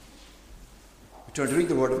We turn to read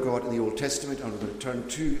the Word of God in the Old Testament, and we're going to turn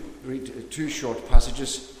to read two short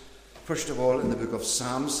passages. First of all, in the book of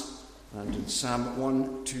Psalms, and in Psalm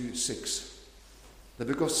 1 to 6. The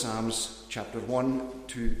book of Psalms, chapter 1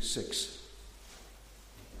 to 6.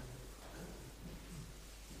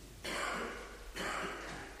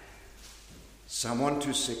 Psalm 1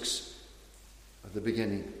 to 6, at the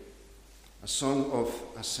beginning, a song of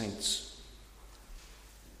ascents.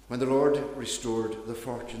 When the Lord restored the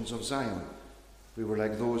fortunes of Zion, we were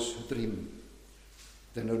like those who dream.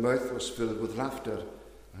 Then her mouth was filled with laughter,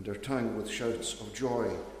 and her tongue with shouts of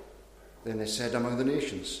joy. Then they said among the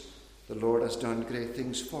nations, the Lord has done great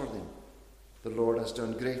things for them. The Lord has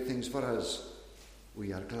done great things for us.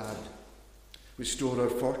 We are glad. Restore our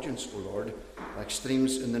fortunes, O Lord, like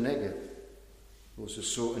streams in the Negev. Those who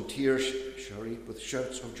sow in tears shall reap with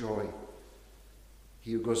shouts of joy.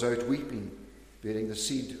 He who goes out weeping, bearing the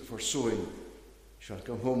seed for sowing, shall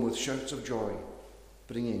come home with shouts of joy,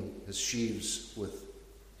 bringing his sheaves with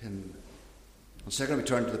him. And secondly, we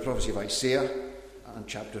turn to the prophecy of Isaiah and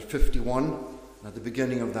chapter 51, and at the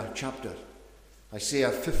beginning of that chapter. Isaiah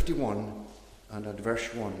 51 and at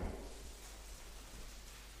verse 1.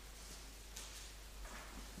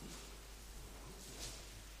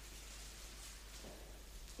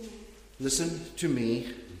 Listen to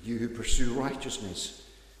me, you who pursue righteousness,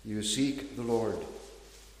 you who seek the Lord.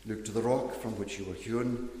 Look to the rock from which you were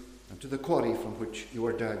hewn, and to the quarry from which you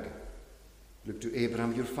were dug. Look to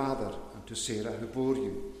Abraham your father, and to Sarah who bore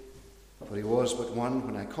you. For he was but one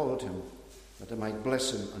when I called him, that I might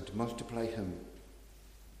bless him and multiply him.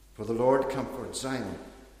 For the Lord comforts Zion,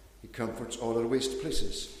 he comforts all her waste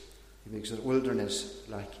places. He makes her wilderness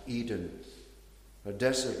like Eden, her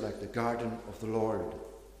desert like the garden of the Lord.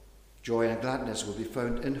 Joy and gladness will be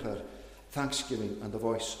found in her, thanksgiving and the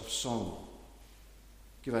voice of song.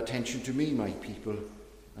 Give attention to me, my people,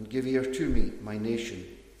 and give ear to me, my nation.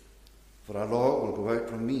 For a law will go out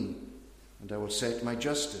from me, and I will set my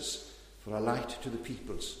justice for a light to the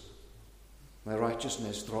peoples. My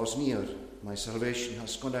righteousness draws near, my salvation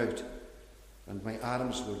has gone out, and my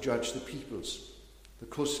arms will judge the peoples. The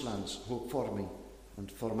coastlands hope for me,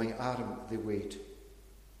 and for my arm they wait.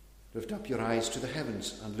 Lift up your eyes to the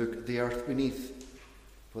heavens, and look at the earth beneath.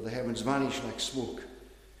 For the heavens vanish like smoke,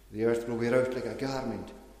 the earth will wear out like a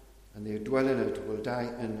garment, and they who dwell in it will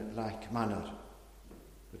die in like manner.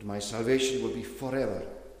 But my salvation will be forever,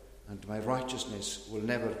 and my righteousness will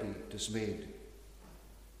never be dismayed.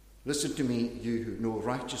 Listen to me, you who know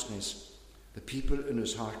righteousness, the people in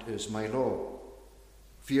whose heart is my law.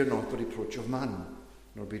 Fear not the reproach of man,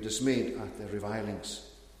 nor be dismayed at their revilings.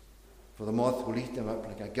 For the moth will eat them up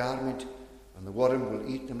like a garment, and the worm will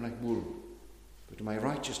eat them like wool. But my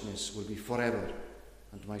righteousness will be forever,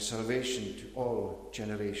 and my salvation to all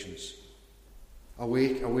generations.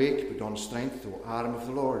 Awake, awake, put on strength, O arm of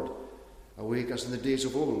the Lord. Awake as in the days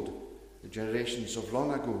of old, the generations of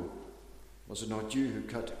long ago. Was it not you who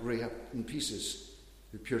cut Rahab in pieces,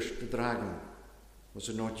 who pierced the dragon? Was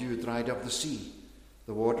it not you who dried up the sea,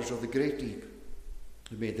 the waters of the great deep,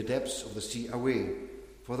 who made the depths of the sea a way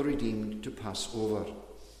for the redeemed to pass over?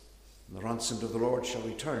 And the ransomed of the Lord shall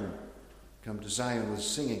return, come to Zion with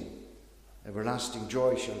singing. Everlasting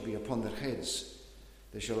joy shall be upon their heads.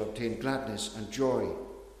 They shall obtain gladness and joy,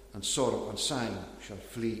 and sorrow and sighing shall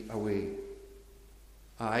flee away.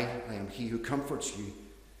 I am he who comforts you.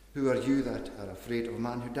 Who are you that are afraid of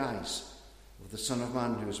man who dies, of the Son of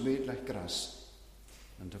Man who is made like grass,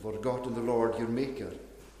 and have forgotten the Lord your Maker,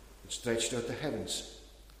 who stretched out the heavens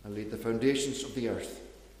and laid the foundations of the earth,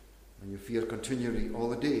 and you fear continually all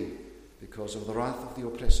the day because of the wrath of the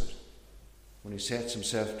oppressor, when he sets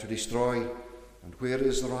himself to destroy. And where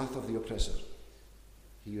is the wrath of the oppressor?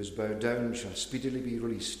 He who is bowed down shall speedily be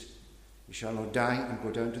released. He shall not die and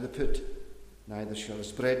go down to the pit, neither shall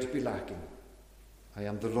his bread be lacking. I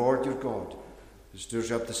am the Lord your God, who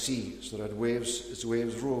stirs up the sea so that its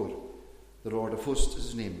waves roar. The Lord of hosts is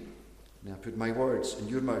his name. And I put my words in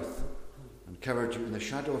your mouth, and covered you in the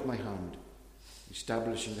shadow of my hand,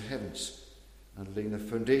 establishing the heavens, and laying the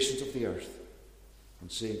foundations of the earth,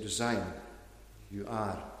 and saying to Zion, you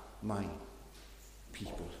are my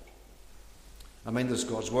people. Amen. This is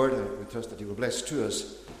God's word, and we trust that he will bless to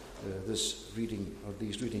us this reading, or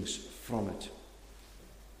these readings from it.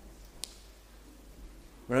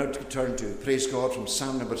 We're now to turn to Praise God from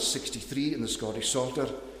Psalm number 63 in the Scottish Psalter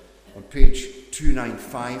on page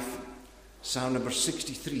 295. Psalm number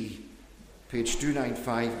 63, page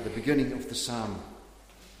 295, at the beginning of the psalm.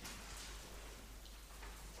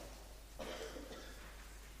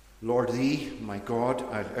 Lord, thee, my God,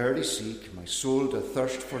 I'll early seek. My soul doth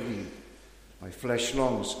thirst for thee. My flesh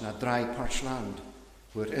longs in a dry, parched land,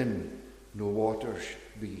 wherein no water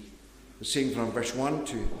be. We sing from verse 1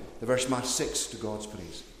 to the verse mark 6 to God's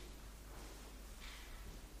praise.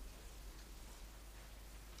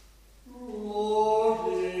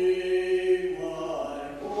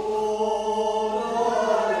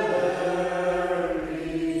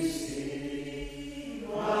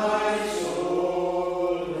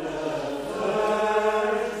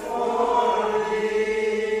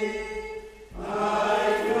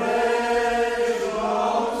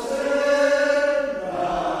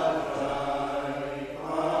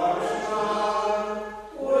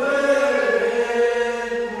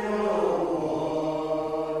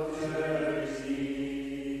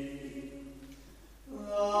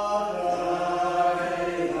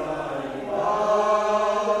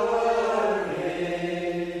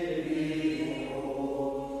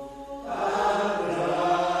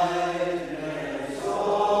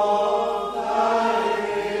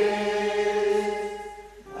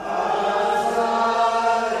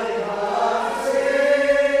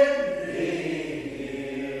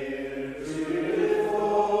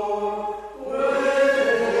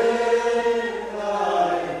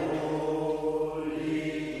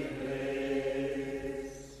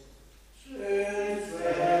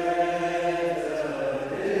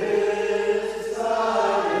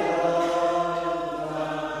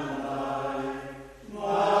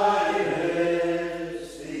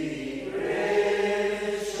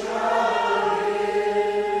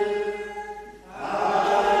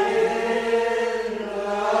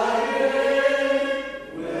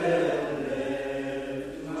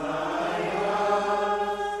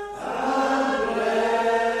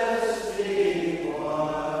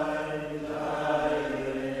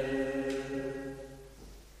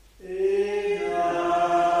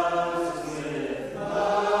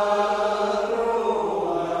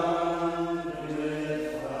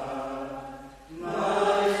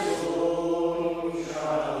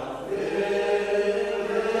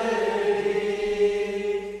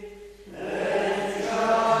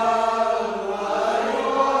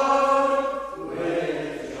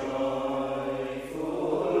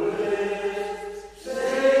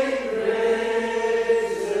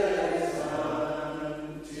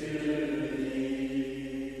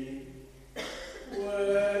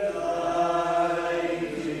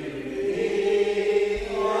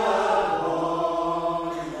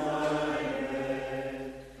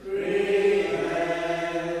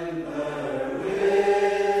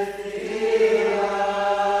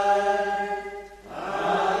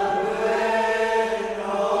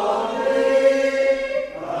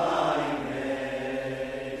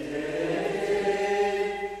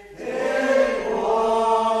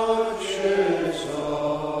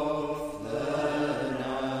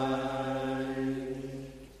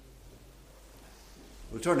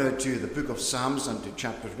 Turn now to the book of Psalms and to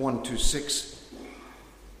chapters 1 to 6,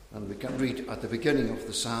 and we can read at the beginning of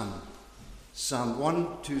the psalm. Psalm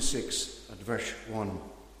 1 to 6 at verse 1.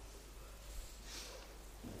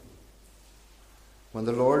 When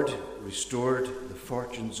the Lord restored the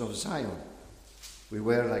fortunes of Zion, we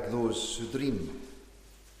were like those who dream.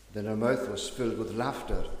 Then our mouth was filled with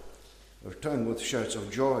laughter, our tongue with shouts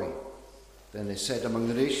of joy. Then they said among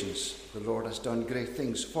the nations, the Lord has done great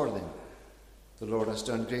things for them. The Lord has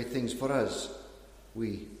done great things for us.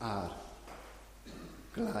 We are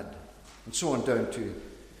glad. And so on down to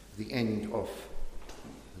the end of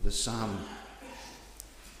the psalm.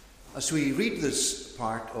 As we read this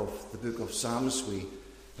part of the book of Psalms, we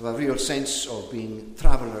have a real sense of being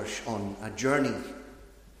travellers on a journey.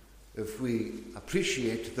 If we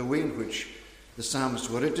appreciate the way in which the Psalms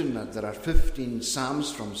were written, that there are 15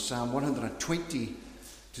 Psalms from Psalm 120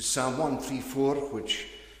 to Psalm 134, which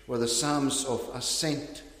were the Psalms of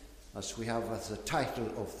Ascent, as we have as the title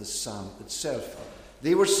of the psalm itself.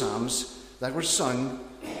 They were psalms that were sung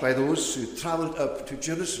by those who travelled up to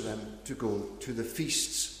Jerusalem to go to the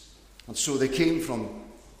feasts. And so they came from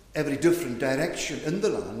every different direction in the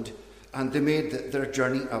land, and they made their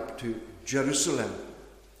journey up to Jerusalem.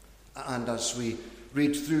 And as we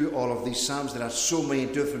read through all of these psalms, there are so many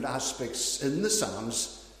different aspects in the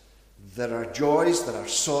psalms. There are joys, there are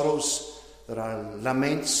sorrows, there are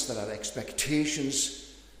laments, there are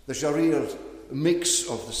expectations. There's a real mix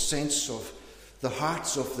of the sense of the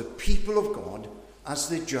hearts of the people of God as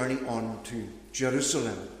they journey on to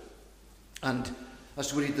Jerusalem. And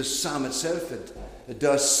as we read the psalm itself, it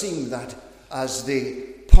does seem that as they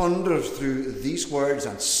ponder through these words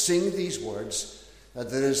and sing these words, that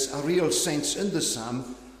there is a real sense in the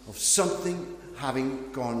psalm of something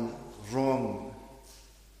having gone wrong.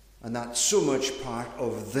 And that's so much part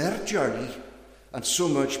of their journey and so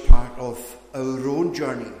much part of our own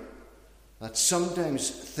journey. that sometimes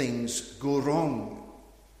things go wrong.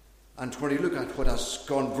 And when you look at what has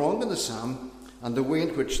gone wrong in the psalm and the way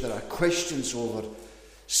in which there are questions over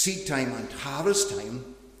seed time and harvest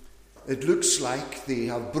time, it looks like they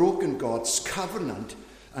have broken God's covenant,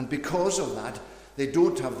 and because of that, they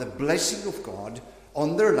don't have the blessing of God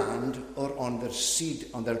on their land or on their seed,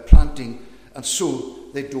 on their planting, and so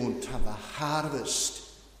they don't have a harvest.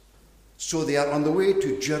 So they are on the way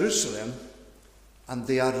to Jerusalem, and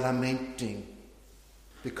they are lamenting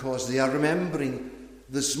because they are remembering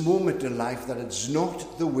this moment in life that it's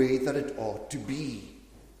not the way that it ought to be.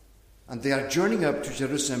 And they are journeying up to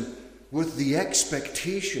Jerusalem with the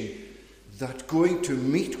expectation that going to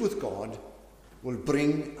meet with God will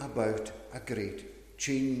bring about a great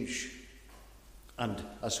change. And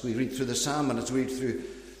as we read through the psalm and as we read through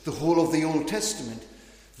the whole of the Old Testament,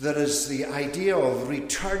 there is the idea of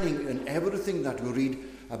returning in everything that we read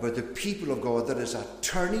about the people of God. There is a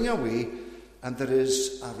turning away and there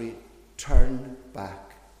is a return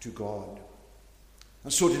back to God.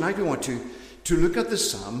 And so tonight we want to look at the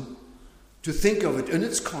psalm, to think of it in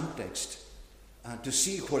its context, and to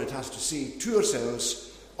see what it has to say to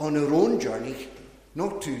ourselves on our own journey,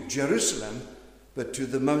 not to Jerusalem, but to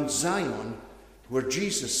the Mount Zion, where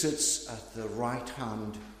Jesus sits at the right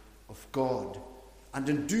hand of God. And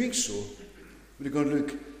in doing so, we're going to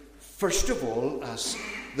look, first of all, as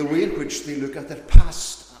the way in which they look at their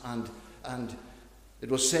past. And it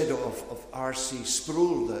was said of R.C.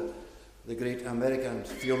 Sproul, the great American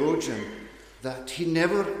theologian, that he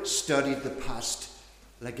never studied the past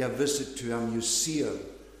like a visit to a museum.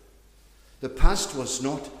 The past was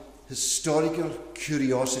not historical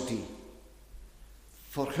curiosity.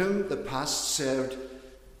 For him, the past served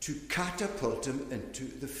to catapult him into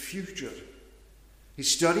the future. He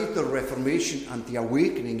studied the Reformation and the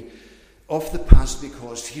awakening of the past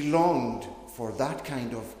because he longed for that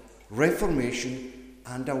kind of reformation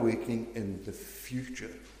and awakening in the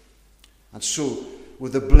future. And so,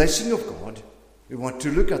 with the blessing of God, we want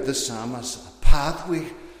to look at this psalm as a pathway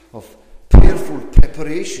of prayerful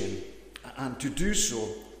preparation, and to do so,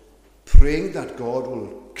 praying that God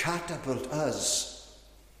will catapult us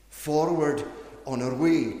forward on our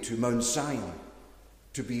way to Mount Zion,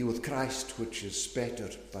 to be with Christ, which is better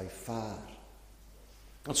by far.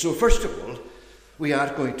 And so, first of all, we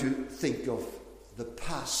are going to think of the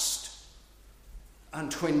past.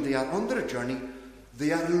 And when they are on their journey,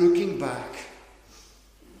 they are looking back.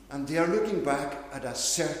 And they are looking back at a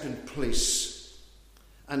certain place.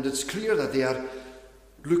 And it's clear that they are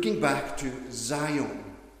looking back to Zion,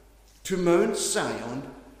 to Mount Zion,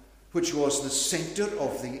 which was the center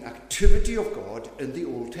of the activity of God in the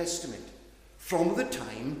Old Testament. From the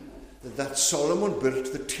time that Solomon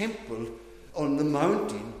built the temple on the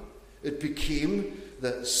mountain, it became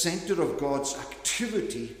the center of God's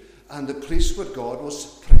activity and the place where God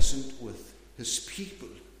was present with his people.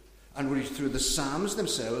 And we read through the Psalms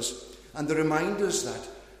themselves, and they remind us that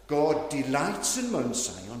God delights in Mount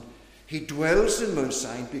Zion. He dwells in Mount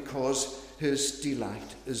Zion because his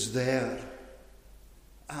delight is there.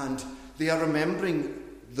 And they are remembering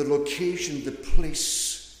the location, the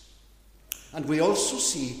place. And we also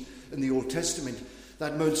see in the Old Testament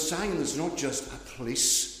that Mount Zion is not just a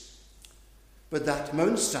place, but that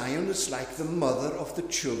Mount Zion is like the mother of the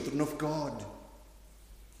children of God.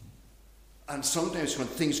 And sometimes when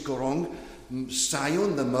things go wrong,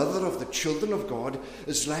 Zion, the mother of the children of God,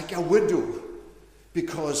 is like a widow,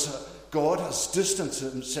 because God has distanced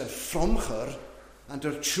himself from her, and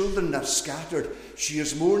her children are scattered. She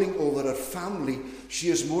is mourning over her family. She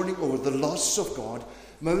is mourning over the loss of God.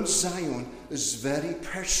 Mount Zion is very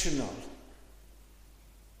personal.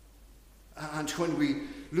 And when we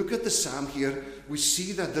look at the psalm here, we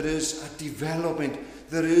see that there is a development,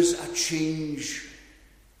 there is a change.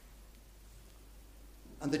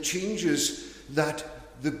 And the change is that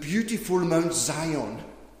the beautiful Mount Zion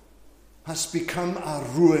has become a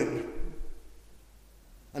ruin.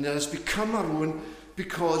 And it has become a ruin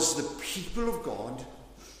because the people of God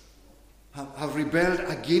have rebelled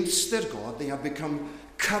against their God. They have become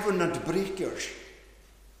covenant breakers.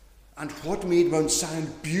 And what made Mount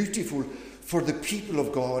Zion beautiful for the people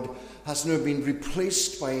of God has now been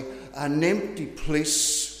replaced by an empty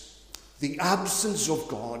place, the absence of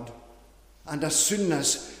God. And as soon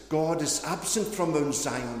as God is absent from Mount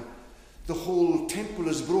Zion, the whole temple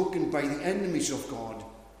is broken by the enemies of God.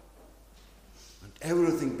 And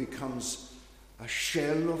everything becomes a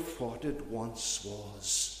shell of what it once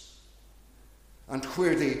was. And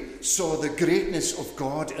where they saw the greatness of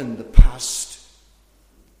God in the past,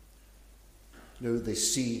 now they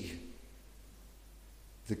see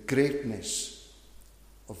the greatness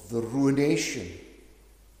of the ruination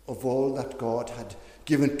of all that God had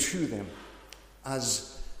given to them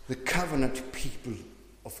as the covenant people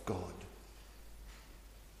of God.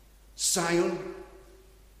 Zion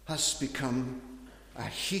has become a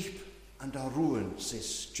heap and a ruin,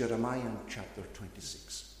 says Jeremiah in chapter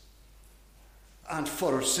 26. And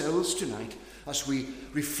for ourselves tonight, as we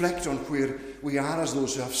reflect on where we are as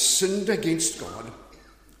those who have sinned against God,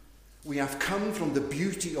 we have come from the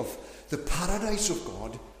beauty of the paradise of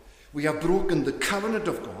God. We have broken the covenant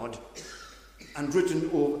of God and written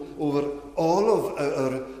over all of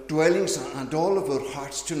our dwellings and all of our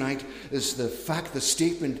hearts tonight is the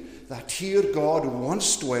statement that here God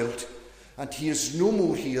once dwelt and he is no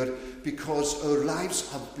more here because our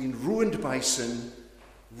lives have been ruined by sin,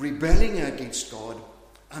 rebelling against God,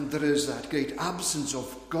 and there is that great absence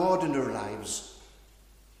of God in our lives,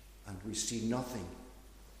 and we see nothing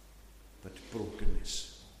but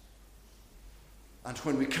brokenness. And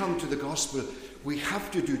when we come to the gospel, we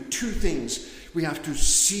have to do two things. We have to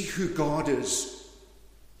see who God is.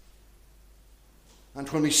 And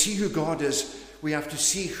when we see who God is, we have to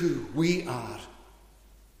see who we are.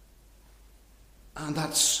 And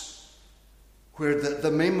that's where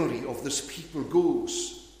the memory of this people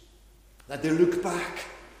goes. That they look back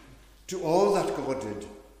to all that God did.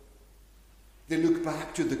 They look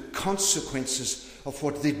back to the consequences of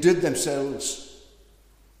what they did themselves.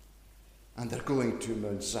 And they're going to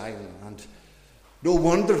Mount Zion. And no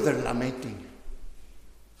wonder they're lamenting.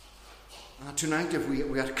 And tonight, if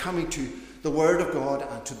we are coming to the Word of God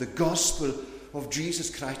and to the gospel of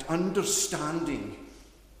Jesus Christ, understanding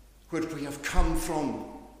where we have come from,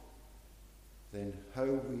 then how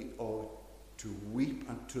we ought to weep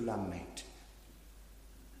and to lament.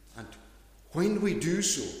 And when we do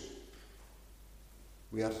so,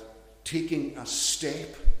 we are taking a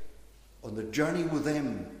step on the journey with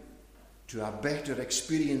them to a better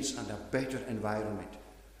experience and a better environment.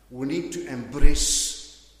 We need to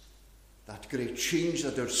embrace that great change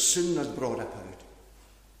that our sin has brought about.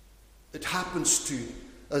 It happens to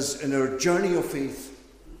us in our journey of faith.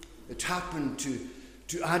 It happened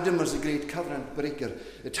to Adam as a great covenant breaker.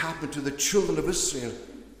 It happened to the children of Israel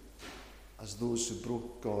as those who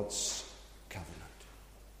broke God's covenant.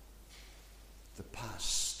 The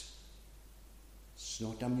past, it's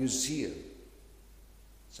not a museum.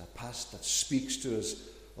 It's a past that speaks to us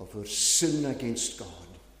of our sin against God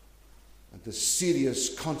and the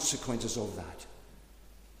serious consequences of that.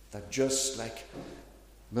 That just like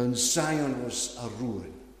Mount Zion was a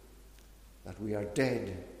ruin, that we are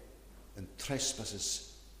dead in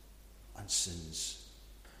trespasses and sins.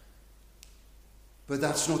 But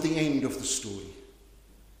that's not the end of the story.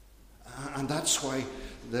 And that's why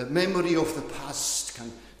the memory of the past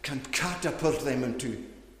can catapult them into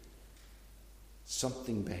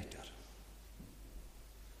something better.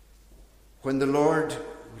 When the Lord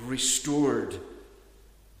restored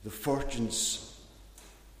the fortunes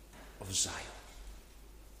of Zion,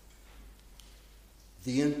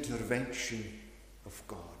 the intervention of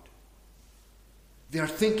God. They are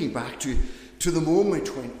thinking back to the moment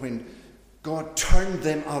when God turned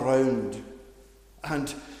them around.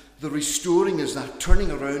 And the restoring is that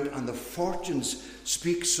turning around, and the fortunes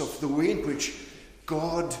speaks of the way in which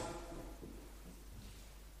God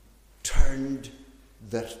turned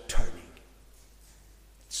their turning.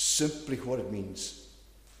 It's simply what it means.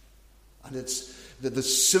 And it's the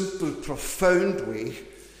simple, profound way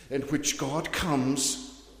in which God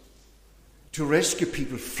comes to rescue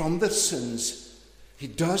people from their sins. He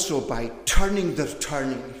does so by turning their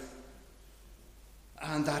turning.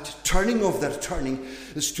 And that turning of their turning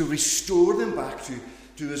is to restore them back to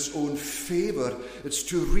his own favour. It's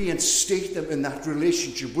to reinstate them in that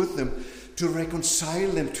relationship with him, to reconcile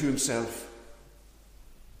them to himself.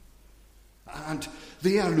 And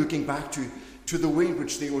they are looking back to the way in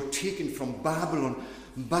which they were taken from Babylon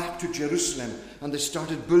back to Jerusalem, and they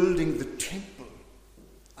started building the temple.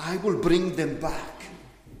 I will bring them back.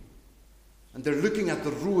 And they're looking at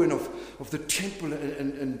the ruin of the temple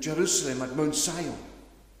in Jerusalem at Mount Zion.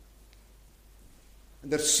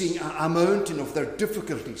 And they're seeing a mountain of their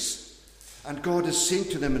difficulties. And God is saying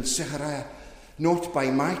to them in Zechariah, not by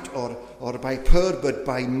might or by power, but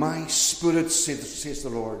by my Spirit, says the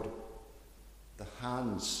Lord. The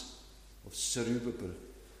hands of Zerubbabel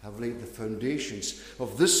have laid the foundations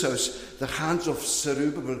of this house. The hands of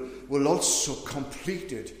Zerubbabel will also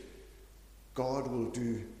complete it. God will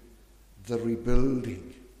do the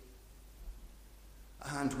rebuilding.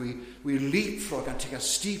 And we leapfrog and take a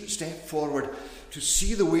steep step forward to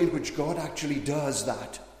see the way in which God actually does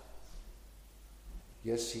that.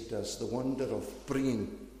 Yes, he does the wonder of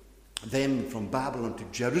bringing them from Babylon to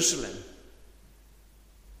Jerusalem.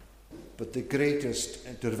 but the greatest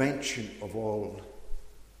intervention of all,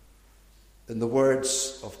 in the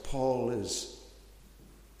words of Paul, is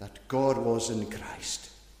that God was in Christ.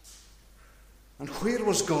 And where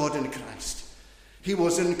was God in Christ? He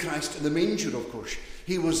was in Christ in the manger, of course.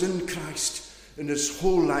 He was in Christ in his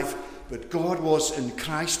whole life, but God was in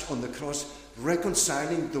Christ on the cross,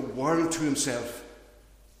 reconciling the world to himself.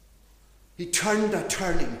 He turned that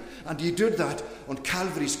turning, and he did that on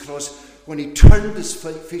Calvary's cross when he turned his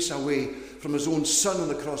face away from his own Son on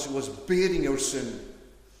the cross, who was bearing our sin.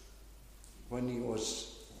 When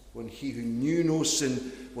he who knew no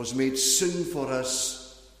sin was made sin for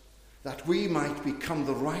us, that we might become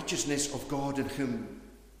the righteousness of God in him.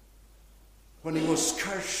 When he was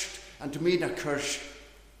cursed and made a curse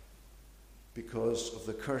because of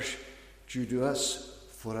the curse due to us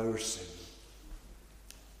for our sin.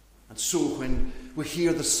 And so when we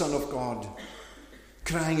hear the Son of God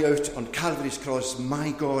crying out on Calvary's cross,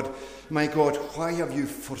 my God, why have you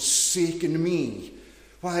forsaken me?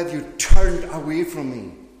 Why have you turned away from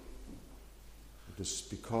me? It is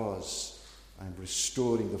because I'm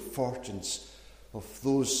restoring the fortunes of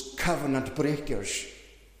those covenant breakers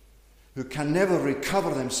who can never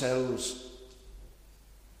recover themselves.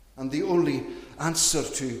 And the only answer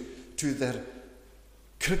to their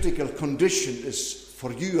critical condition is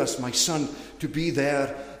for you as my son to be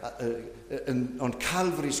there on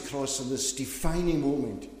Calvary's cross in this defining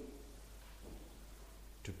moment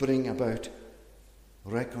to bring about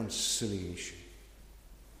reconciliation.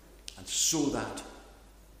 And so that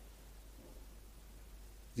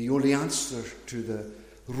the only answer to the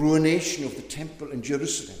ruination of the temple in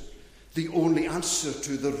Jerusalem, the only answer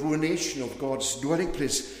to the ruination of God's dwelling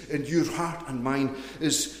place in your heart and mine,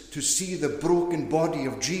 is to see the broken body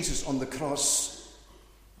of Jesus on the cross.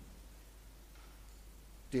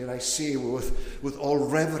 Dare I say with all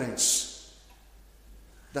reverence,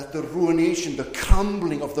 that the ruination, the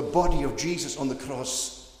crumbling of the body of Jesus on the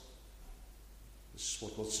cross is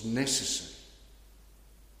what was necessary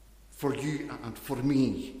for you and for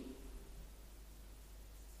me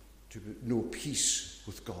to know peace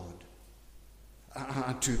with God,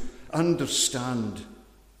 and to understand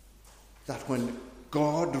that when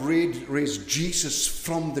God raised Jesus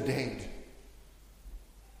from the dead,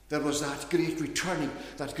 there was that great returning,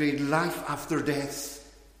 that great life after death,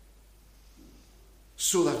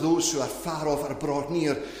 so that those who are far off are brought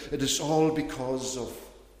near. It is all because of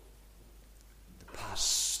the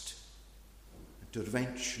past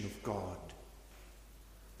intervention of God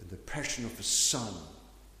in the person of his Son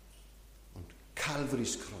on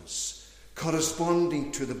Calvary's cross,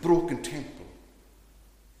 corresponding to the broken temple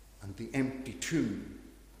and the empty tomb,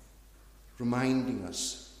 reminding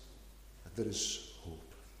us that there is hope.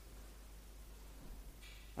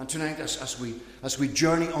 And tonight, as we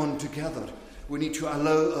journey on together, we need to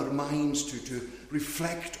allow our minds to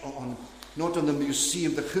reflect on, not on the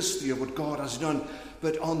museum, the history of what God has done,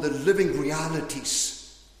 but on the living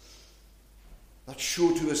realities that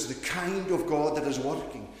show to us the kind of God that is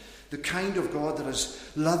working, the kind of God that is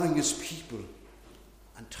loving his people,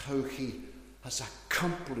 and how he has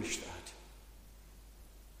accomplished that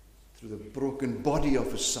through the broken body of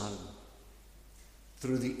his Son,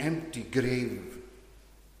 through the empty grave,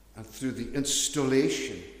 and through the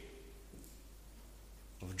installation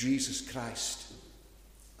of Jesus Christ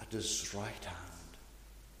at his right hand.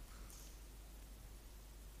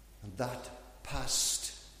 And that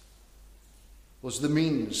past was the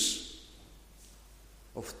means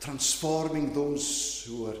of transforming those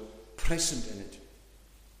who were present in it,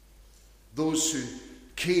 those who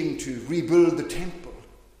came to rebuild the temple.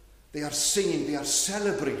 They are singing, they are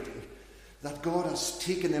celebrating that God has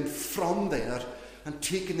taken them from there and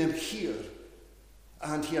taken them here.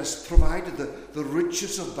 And he has provided the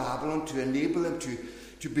riches of Babylon to enable them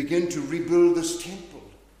to begin to rebuild this temple,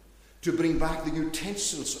 to bring back the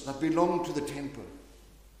utensils that belong to the temple.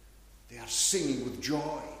 They are singing with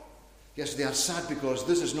joy. Yes, they are sad because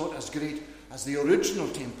this is not as great as the original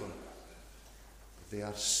temple. But they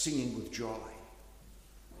are singing with joy.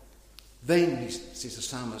 Then, says the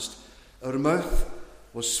psalmist, our mouth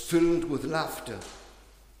was filled with laughter,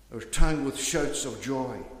 our tongue with shouts of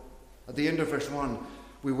joy. At the end of verse 1,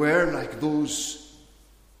 we were like those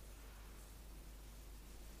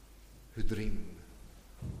who dream.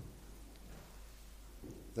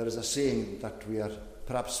 There is a saying that we are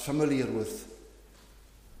perhaps familiar with,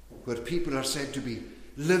 where people are said to be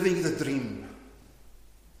living the dream.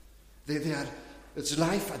 It's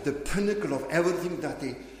life at the pinnacle of everything that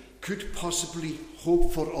they could possibly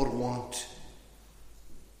hope for or want.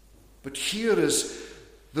 But here is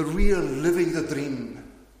the real living the dream.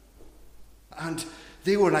 And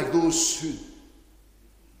they were like those who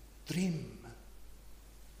dream.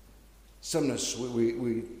 Sometimes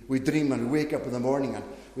we dream and wake up in the morning and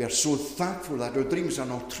we are so thankful that our dreams are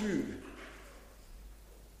not true.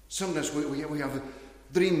 Sometimes we have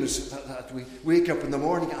dreams that we wake up in the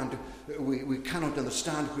morning and we cannot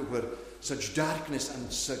understand where such darkness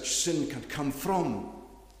and such sin can come from.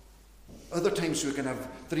 Other times we can have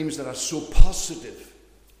dreams that are so positive.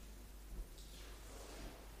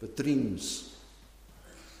 But dreams,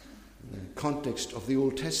 in the context of the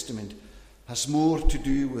Old Testament, has more to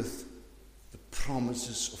do with the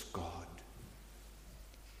promises of God.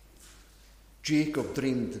 Jacob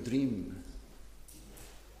dreamed the dream.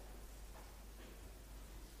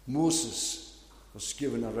 Moses was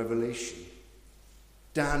given a revelation.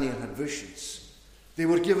 Daniel had visions. They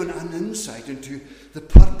were given an insight into the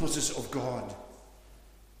purposes of God.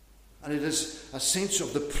 And it is a sense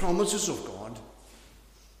of the promises of God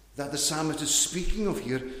that the psalmist is speaking of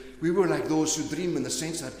here. We were like those who dream, in the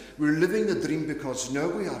sense that we're living the dream because now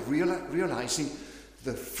we are realizing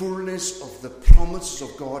the fullness of the promises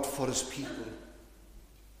of God for his people.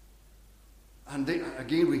 And then,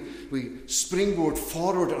 again, we springboard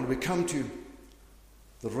forward and we come to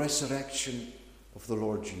the resurrection of the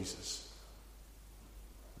Lord Jesus.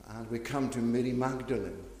 And we come to Mary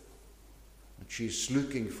Magdalene, and she's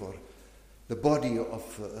looking for the body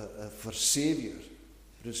of her Saviour,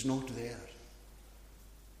 but it's not there.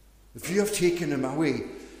 If you have taken him away,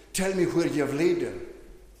 tell me where you have laid him.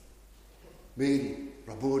 Mary,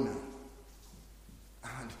 Rabboni.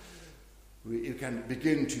 And you can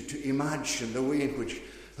begin to imagine the way in which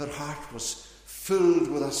her heart was filled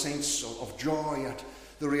with a sense of joy at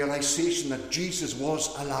the realization that Jesus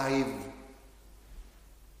was alive.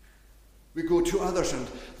 We go to others and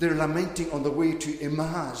they're lamenting on the way to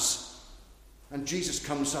Emmaus, and Jesus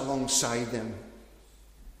comes alongside them.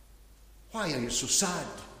 Why are you so sad?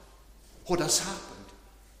 What has happened?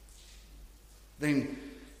 Then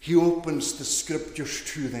he opens the scriptures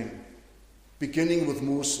to them, beginning with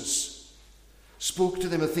Moses, spoke to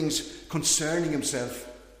them of things concerning himself,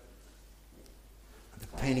 and the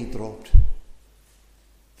penny dropped.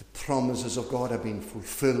 The promises of God have been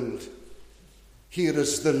fulfilled. Here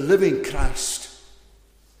is the living Christ,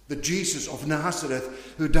 the Jesus of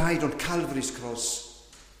Nazareth who died on Calvary's cross.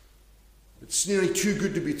 It's nearly too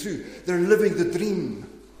good to be true. They're living the dream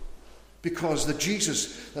because the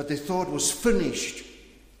Jesus that they thought was finished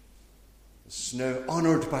is now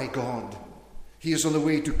honoured by God. He is on the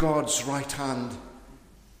way to God's right hand.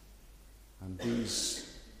 And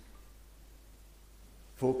these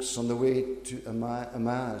folks on the way to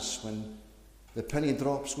Emmaus, when the penny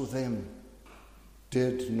drops with them,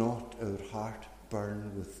 did not our heart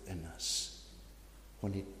burn within us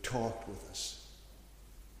when he talked with us?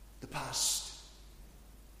 The past.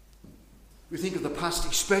 We think of the past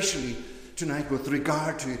especially tonight with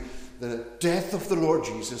regard to the death of the Lord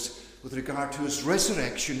Jesus, with regard to his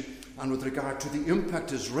resurrection, and with regard to the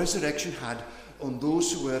impact his resurrection had on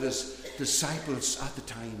those who were his disciples at the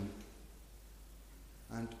time.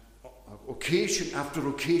 And occasion after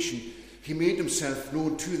occasion, he made himself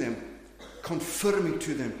known to them, confirming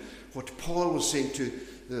to them what Paul was saying to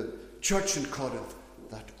the church in Corinth,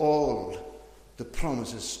 that all the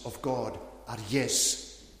promises of God are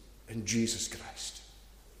yes in Jesus Christ.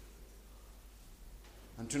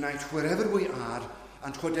 And tonight, wherever we are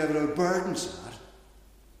and whatever our burdens are,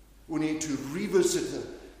 we need to revisit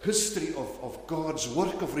the history of God's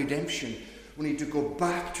work of redemption. We need to go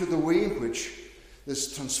back to the way in which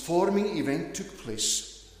this transforming event took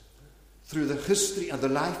place through the history and the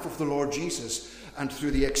life of the Lord Jesus, and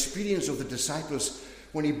through the experience of the disciples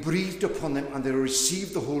when he breathed upon them and they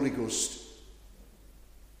received the Holy Ghost.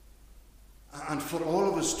 And for all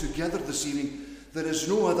of us together this evening, there is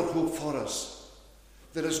no other hope for us.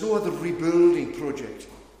 There is no other rebuilding project,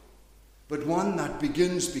 but one that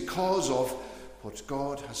begins because of what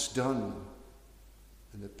God has done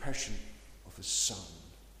in the person of his Son.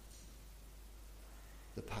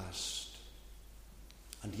 The past.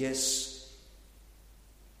 And yes,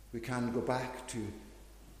 we can go back to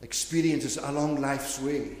experiences along life's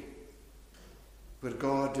way where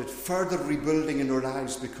God did further rebuilding in our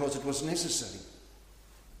lives because it was necessary.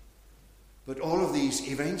 But all of these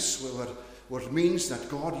events were means that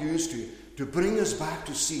God used to bring us back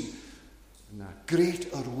to see in a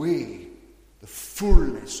greater way the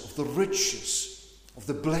fullness of the riches of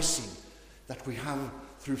the blessing that we have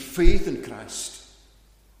through faith in Christ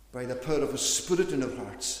by the power of his Spirit in our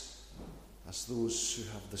hearts, as those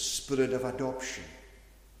who have the spirit of adoption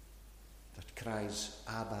that cries,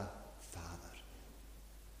 Abba, Father.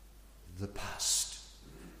 The past.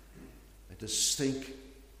 Let us think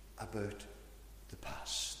about the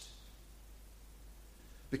past.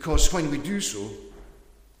 Because when we do so,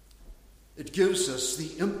 it gives us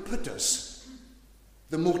the impetus,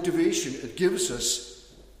 the motivation. It gives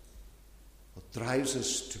us what drives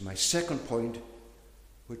us to my second point,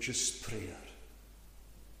 which is prayer.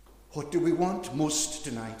 What do we want most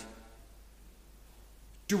tonight?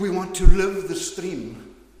 Do we want to live the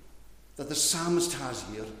stream that the psalmist has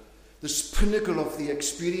here, this pinnacle of the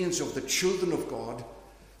experience of the children of God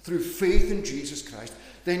through faith in Jesus Christ?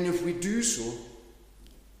 Then if we do so,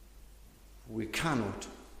 we cannot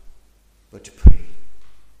but pray.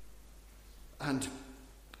 And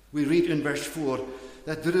we read in verse 4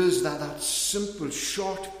 that there is that simple,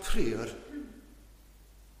 short prayer: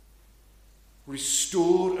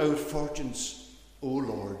 restore our fortunes, O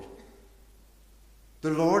Lord.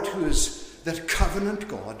 The Lord who is their covenant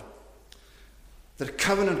God,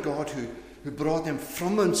 who brought them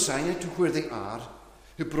from Mount Sinai to where they are,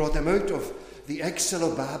 who brought them out of the exile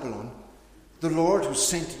of Babylon, the Lord who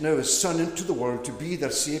sent now his Son into the world to be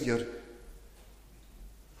their Saviour.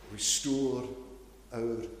 Restore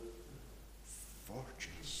our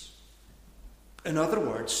fortunes. In other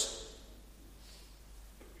words,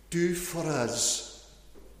 do for us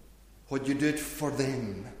what you did for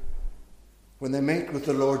them when they met with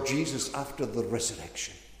the Lord Jesus after the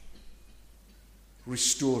resurrection.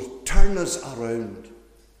 Restore, turn us around,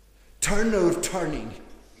 turn our turning,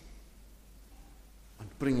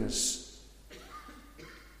 and bring us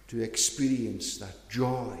to experience that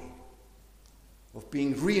joy of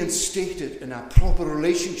being reinstated in a proper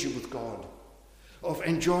relationship with God, of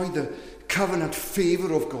enjoying the covenant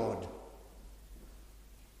favour of God,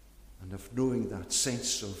 and of knowing that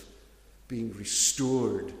sense of being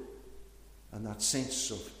restored and that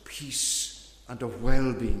sense of peace and of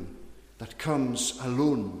well-being that comes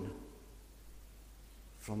alone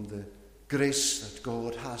from the grace that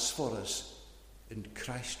God has for us in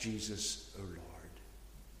Christ Jesus our Lord.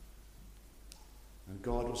 And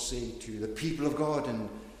God will say to the people of God in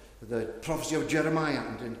the prophecy of Jeremiah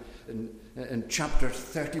and in chapter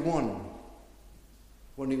 31,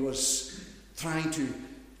 when he was trying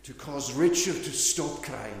to cause Rachel to stop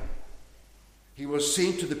crying, he was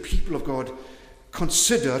saying to the people of God,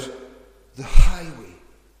 consider the highway.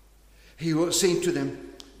 He was saying to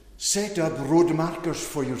them, set up road markers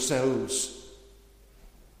for yourselves.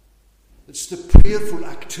 It's the prayerful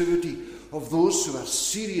activity of those who are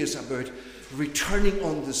serious about returning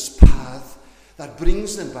on this path that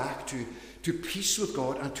brings them back to peace with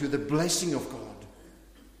God and to the blessing of God.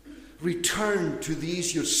 Return to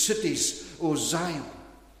these your cities, O Zion.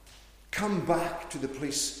 Come back to the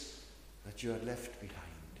place that you had left behind.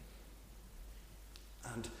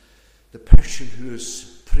 And the person who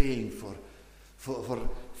is praying for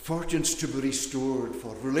fortunes to be restored,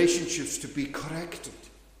 for relationships to be corrected,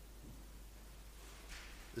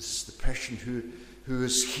 this is the person who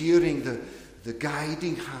is hearing the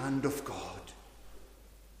guiding hand of God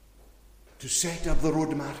to set up the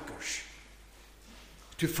road markers,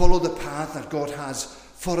 to follow the path that God has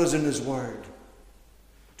for us in his word,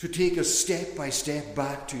 to take us step by step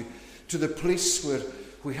back to the place where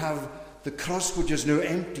we have the cross which is now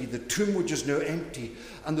empty, the tomb which is now empty,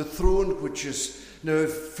 and the throne which is now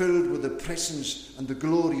filled with the presence and the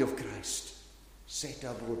glory of Christ. Set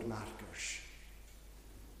up road markers.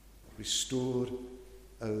 Restore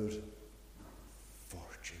our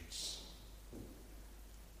fortunes.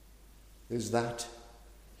 Is that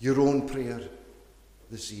your own prayer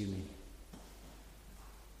this evening?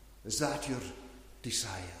 Is that your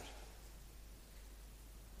desire?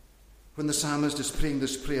 When the psalmist is praying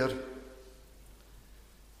this prayer,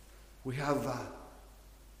 we have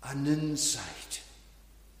an insight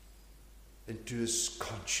into his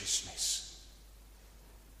consciousness.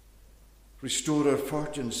 Restore our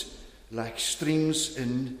fortunes like streams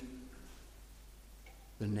in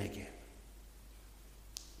the Negev.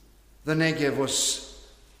 The Negev was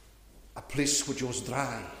a place which was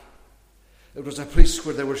dry. It was a place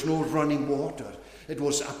where there was no running water. It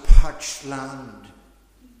was a parched land.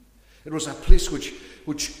 It was a place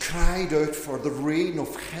which cried out for the rain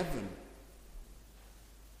of heaven.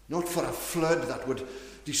 Not for a flood that would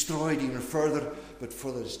destroy it even further, but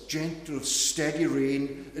for this gentle, steady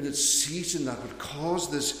rain in its season that would cause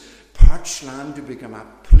this parched land to become a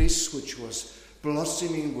place which was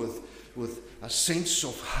blossoming with a sense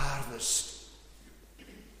of harvest.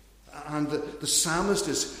 And the psalmist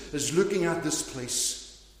is looking at this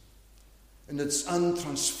place in its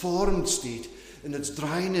untransformed state, in its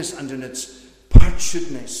dryness and in its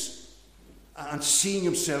parchedness, and seeing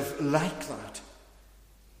himself like that,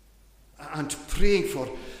 and praying for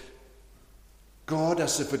God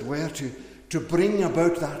as if it were to bring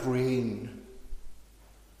about that rain,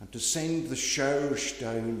 and to send the showers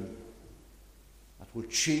down that will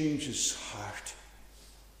change his heart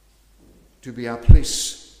to be a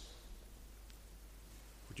place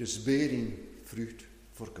which is bearing fruit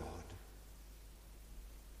for God.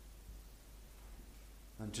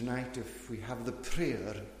 And tonight, if we have the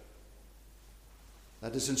prayer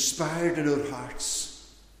that is inspired in our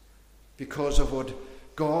hearts because of what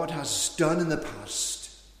God has done in the past,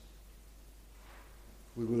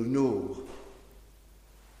 we will know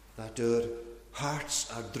that our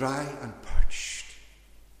hearts are dry and parched.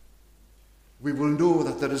 We will know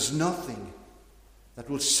that there is nothing that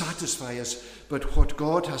will satisfy us but what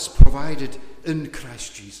God has provided in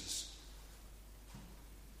Christ Jesus.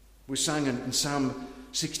 We sang in Psalm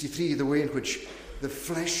 63 the way in which the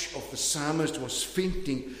flesh of the psalmist was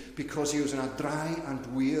fainting because he was in a dry and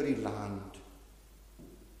weary land.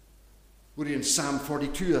 We read in Psalm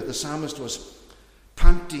 42 that the psalmist was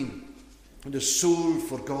panting in his soul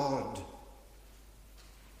for God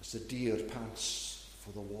as the deer pants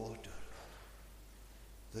for the water.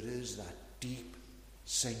 There is that deep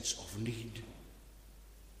sense of need,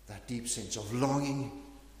 that deep sense of longing,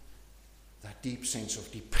 that deep sense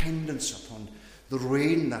of dependence upon the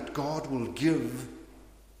rain that God will give,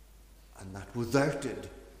 and that without it,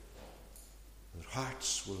 our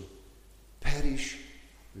hearts will perish.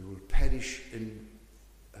 We will perish in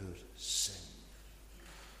our sin.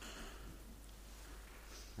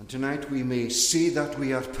 And tonight we may say that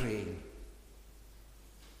we are praying.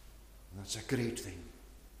 That's a great thing.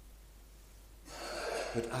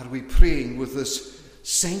 But are we praying with this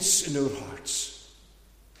sense in our hearts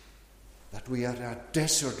that we are a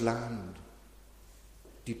desert land,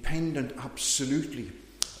 dependent absolutely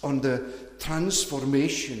on the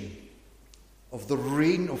transformation of the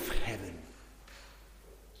rain of heaven?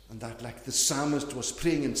 And that, like the psalmist was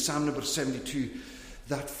praying in Psalm number 72,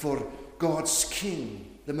 that for God's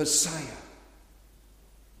King, the Messiah,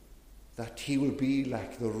 that he will be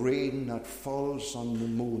like the rain that falls on the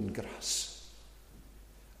mown grass.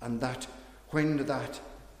 And that when that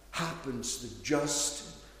happens, the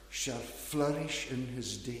just shall flourish in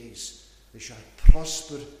his days. They shall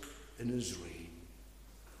prosper in his reign.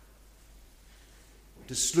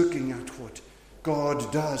 Just looking at what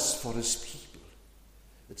God does for his people.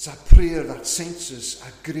 It's a prayer that senses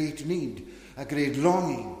a great need, a great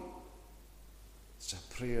longing. It's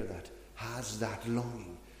a prayer that has that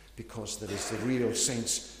longing because there is the real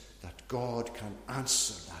sense that God can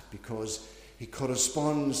answer that, because he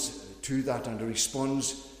corresponds to that and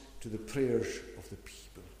responds to the prayers of the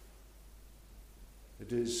people.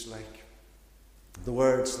 It is like the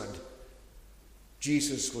words that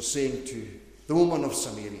Jesus was saying to the woman of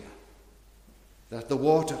Samaria, that the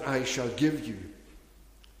water I shall give you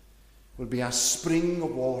will be a spring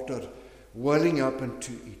of water welling up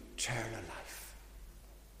into eternal life.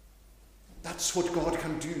 That's what God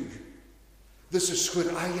can do. This is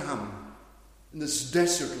where I am, in this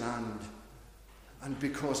desert land. And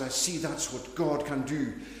because I see that's what God can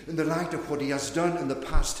do in the light of what he has done in the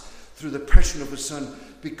past through the passion of his Son,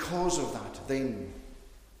 because of that, then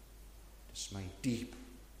it's my deep,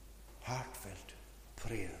 heartfelt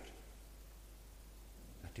prayer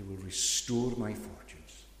that he will restore my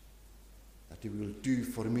fortunes, that he will do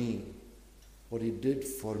for me what he did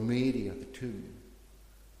for Mary at the tomb,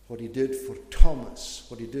 what he did for Thomas,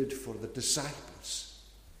 what he did for the disciples,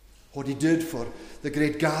 what he did for the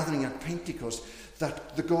great gathering at Pentecost,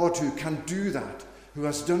 that the God who can do that, who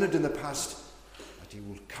has done it in the past, that he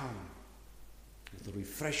will come with the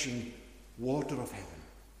refreshing water of heaven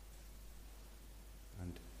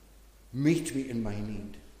and meet me in my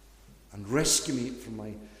need and rescue me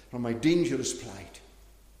from my dangerous plight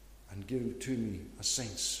and give to me a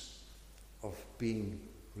sense of being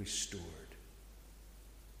restored.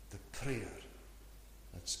 The prayer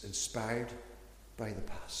that's inspired by the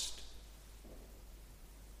past.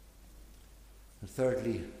 And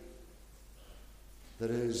thirdly,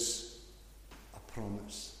 there is a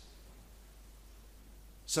promise.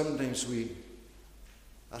 Sometimes we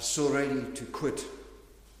are so ready to quit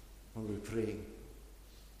when we're praying.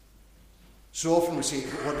 So often we say,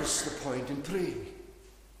 what is the point in praying?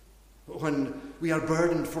 When we are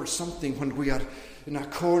burdened for something, when we are in a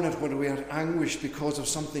corner, when we are anguished because of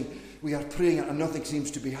something, we are praying and nothing seems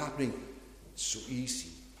to be happening. It's so easy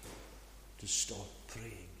to stop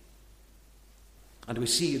praying. And we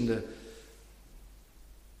see in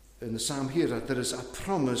the psalm here that there is a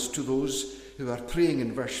promise to those who are praying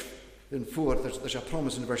in 4. There's a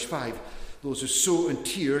promise in verse 5. Those who sow in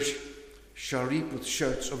tears shall reap with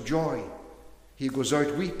shouts of joy. He who goes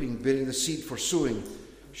out weeping, bearing the seed for sowing,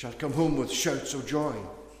 shall come home with shouts of joy,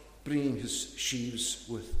 bringing his sheaves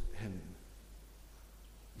with him.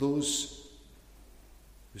 those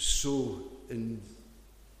who sow in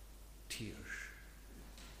tears.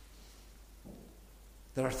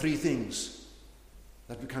 There are three things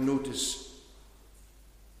that we can notice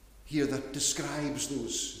here that describes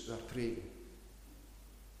those who are praying.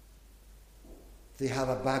 They have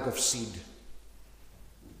a bag of seed.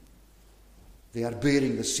 They are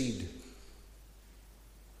bearing the seed.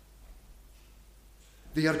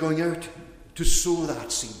 They are going out to sow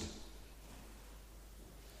that seed.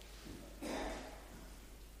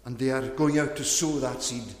 And they are going out to sow that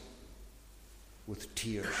seed with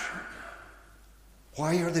tears.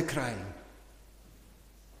 Why are they crying?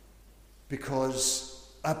 Because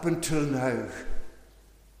up until now,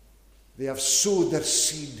 they have sowed their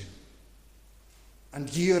seed. And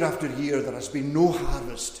year after year, there has been no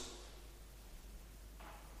harvest.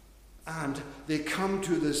 And they come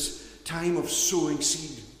to this time of sowing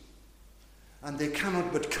seed, and they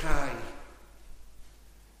cannot but cry.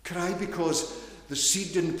 Cry because the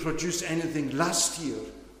seed didn't produce anything last year,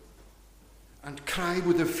 and cry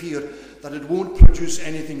with the fear that it won't produce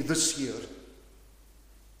anything this year.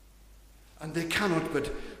 And they cannot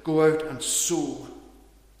but go out and sow.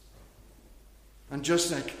 And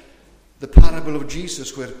just like the parable of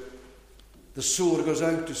Jesus, where the sower goes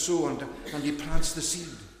out to sow and he plants the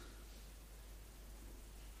seed,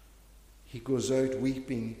 he goes out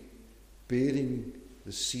weeping, bearing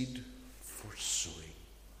the seed for sowing.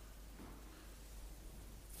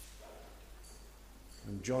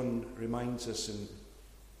 And John reminds us in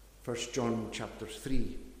 1 John chapter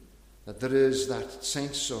 3 that there is that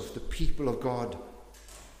sense of the people of God.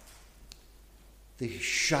 They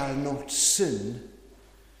shall not sin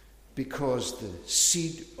because the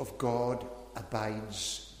seed of God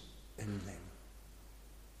abides in them.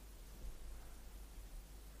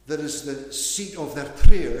 There is the seed of their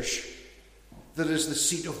prayers. There is the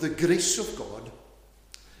seed of the grace of God.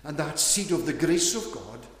 And that seed of the grace of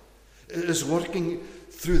God is working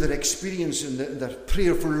through their experience in their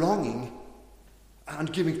prayerful longing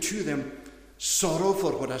and giving to them sorrow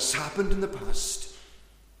for what has happened in the past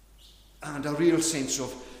and a real sense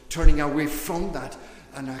of turning away from that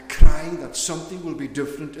and a crying that something will be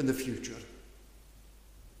different in the future.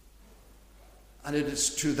 And it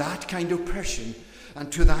is to that kind of passion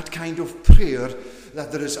and to that kind of prayer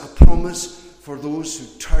that there is a promise for those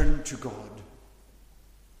who turn to God.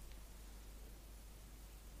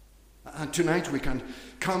 And tonight we can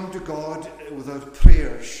come to God with our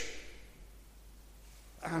prayers.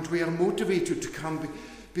 And we are motivated to come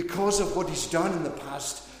because of what He's done in the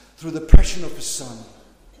past through the passion of His Son.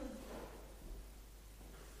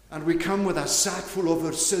 And we come with a sack full of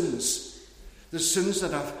our sins, the sins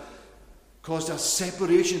that have caused a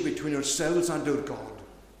separation between ourselves and our God.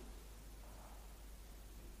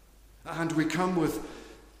 And we come with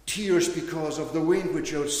tears because of the way in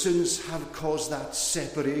which our sins have caused that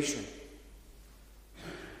separation.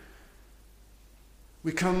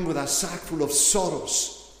 We come with a sack full of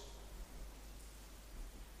sorrows,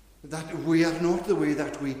 that we are not the way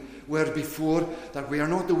that we were before, that we are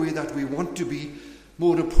not the way that we want to be,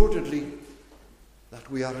 more importantly, that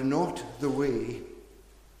we are not the way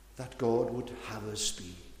that God would have us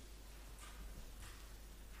be.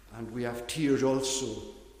 And we have tears also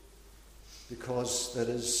because there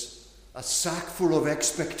is a sack full of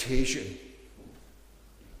expectation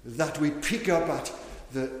that we pick up at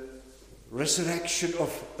the resurrection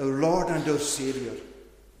of our Lord and our Saviour.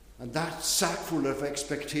 And that sack full of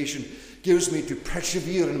expectation gives me to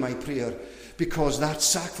persevere in my prayer, because that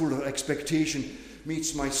sack full of expectation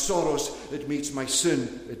meets my sorrows, it meets my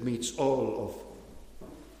sin, it meets all of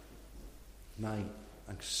my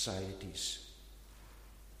anxieties.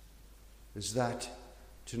 Is that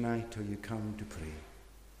tonight how you come to pray?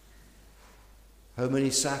 How many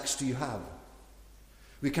sacks do you have?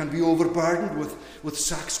 We can be overburdened with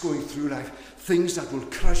sacks going through life, things that will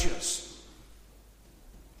crush us.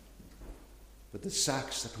 But the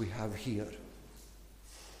sacks that we have here,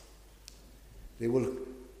 they will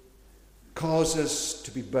cause us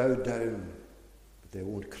to be bowed down, but they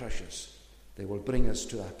won't crush us. They will bring us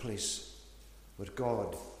to that place where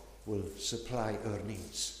God will supply our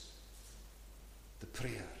needs. The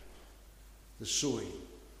prayer, the sowing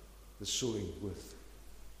with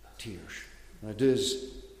tears. And it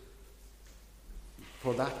is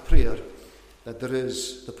for that prayer that there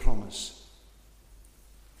is the promise.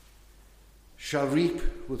 Shall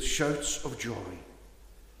reap with shouts of joy,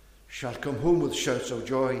 shall come home with shouts of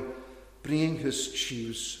joy, bringing his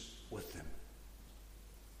sheaves with them.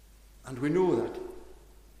 And we know that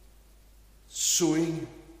sowing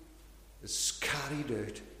is carried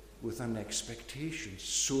out with an expectation.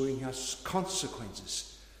 Sowing has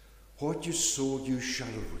consequences. what you sow you shall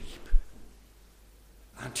reap.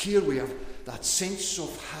 And here we have that sense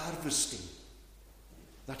of harvesting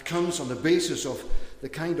that comes on the basis of the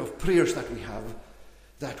kind of prayers that we have,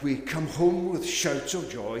 that we come home with shouts of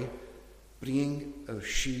joy, bringing our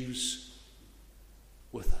sheaves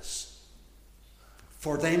with us.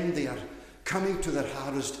 For them, they are coming to their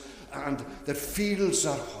harvest, and their fields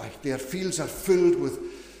are white. Their fields are filled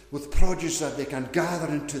with produce that they can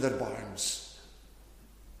gather into their barns.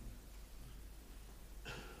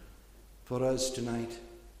 For us tonight,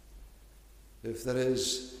 if there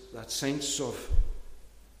is that sense of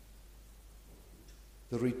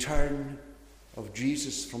the return of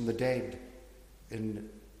Jesus from the dead in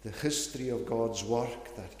the history of God's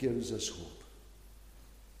work that gives us hope,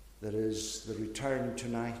 there is the return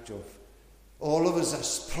tonight of all of us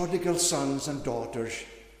as prodigal sons and daughters,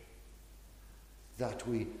 that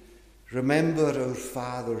we remember our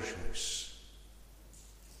Father's house,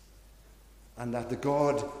 and that the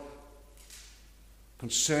God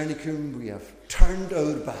concerning whom we have turned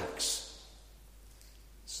our backs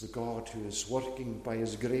is the God who is working by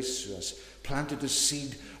his grace, who has planted his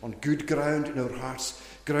seed on good ground in our hearts,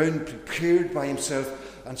 ground prepared by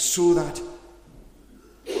himself, and so that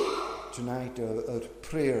tonight our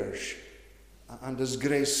prayers and his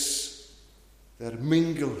grace, they're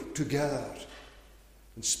mingled together,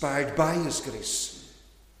 inspired by his grace,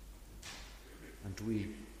 and we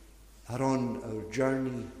are on our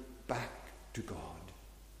journey back to God.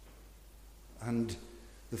 And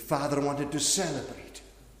the Father wanted to celebrate,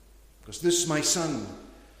 because this my son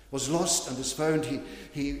was lost and is found.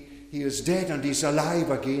 He is dead and he's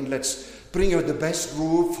alive again. Let's bring out the best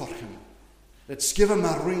robe for him. Let's give him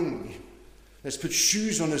a ring. Let's put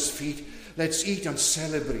shoes on his feet. Let's eat and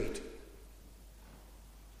celebrate.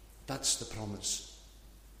 That's the promise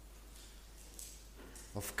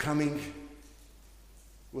of coming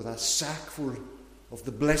with a sackful of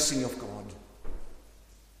the blessing of God,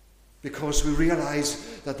 because we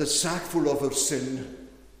realize that the sackful of our sin,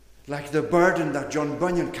 like the burden that John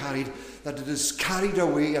Bunyan carried, that it is carried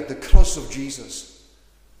away at the cross of Jesus.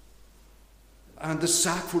 And the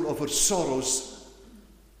sackful of our sorrows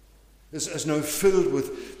is now filled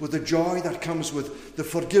with the joy that comes with the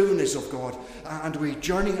forgiveness of God. And we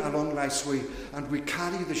journey along life's way, and we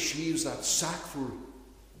carry the sheaves, that sackful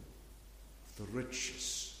of the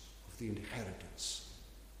riches of the inheritance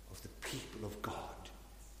of the people of God,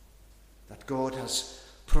 that God has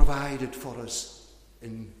provided for us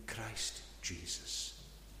in Christ Jesus.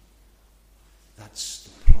 That's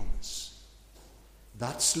the promise.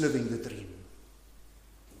 That's living the dream.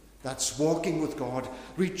 That's walking with God,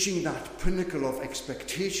 reaching that pinnacle of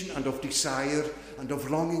expectation and of desire and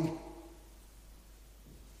of longing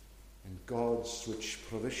in God's rich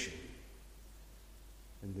provision,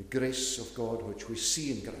 in the grace of God which we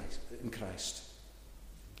see in Christ,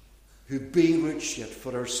 who being rich yet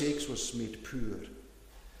for our sakes was made poor,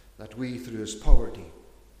 that we through his poverty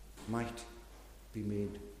might be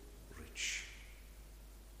made rich.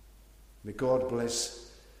 May God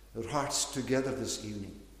bless our hearts together this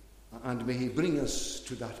evening, and may he bring us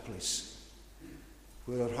to that place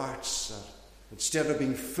where our hearts are, instead of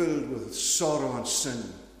being filled with sorrow and sin,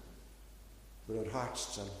 where our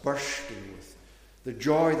hearts are bursting with the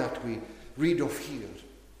joy that we read of here,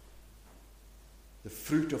 the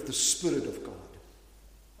fruit of the Spirit of God,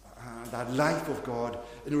 and that life of God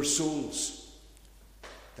in our souls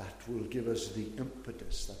that will give us the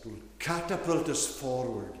impetus, that will catapult us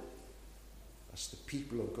forward as the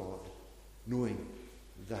people of God, knowing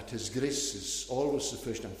that his grace is always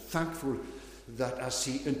sufficient, and thankful that as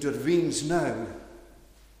he intervenes now,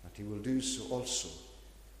 that he will do so also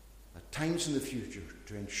at times in the future,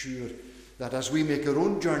 to ensure that as we make our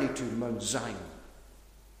own journey to Mount Zion,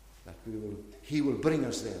 that he will bring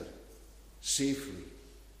us there safely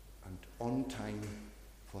and on time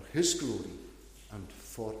for his glory and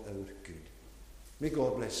for our good. May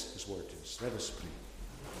God bless his word to us. Let us pray.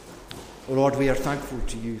 O Lord, we are thankful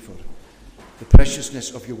to you for the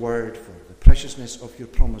preciousness of your word, for the preciousness of your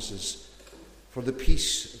promises, for the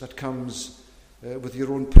peace that comes with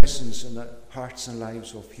your own presence in the hearts and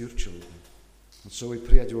lives of your children. And so we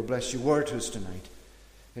pray that you will bless your word to us tonight,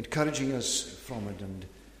 encouraging us from it and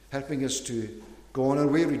helping us to go on our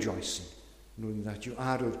way rejoicing, knowing that you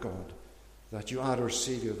are our God, that you are our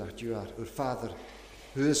Saviour, that you are our Father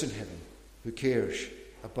who is in heaven, who cares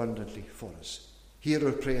abundantly for us. Hear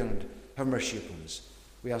our prayer and have mercy upon us.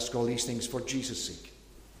 We ask all these things for Jesus' sake.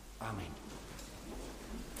 Amen.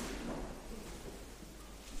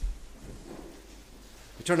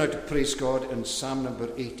 We turn now to praise God in Psalm number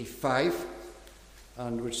 85,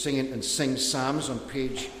 and we're singing in Sing Psalms on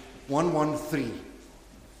page 113.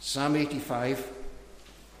 Psalm 85.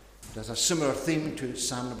 It has a similar theme to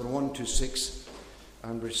Psalm number 126,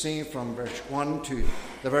 and we're singing from verse 1 to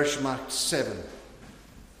the verse marked 7.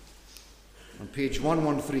 On page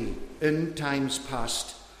 113, in times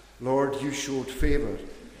past, Lord, you showed favour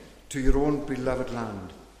to your own beloved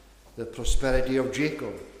land. The prosperity of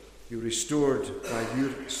Jacob you restored by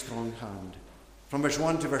your strong hand. From verse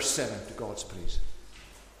 1 to verse 7, to God's praise.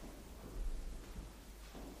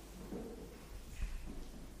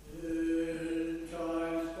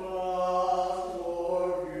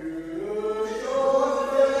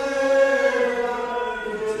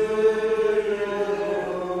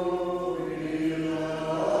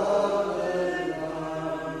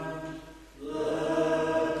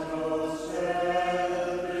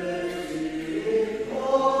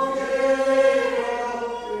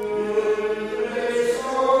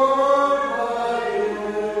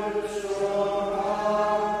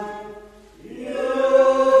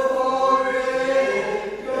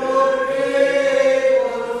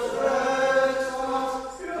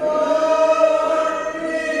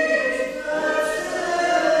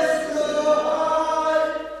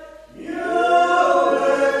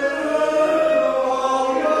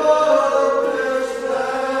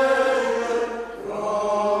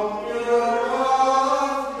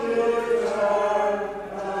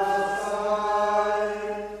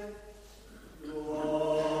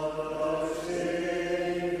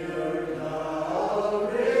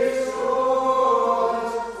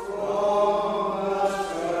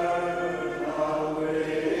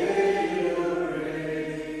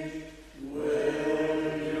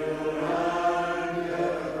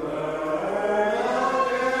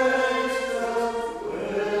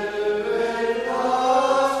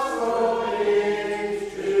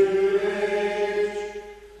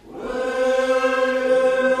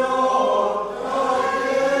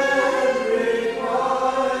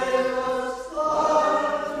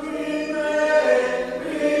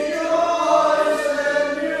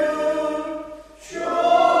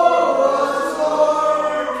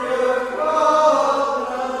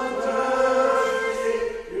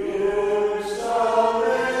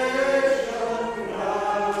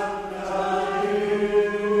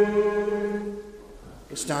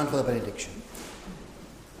 Stand for the benediction.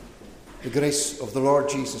 The grace of the Lord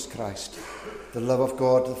Jesus Christ, the love of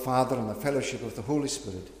God the Father, and the fellowship of the Holy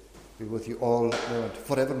Spirit be with you all now and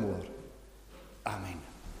forevermore. Amen.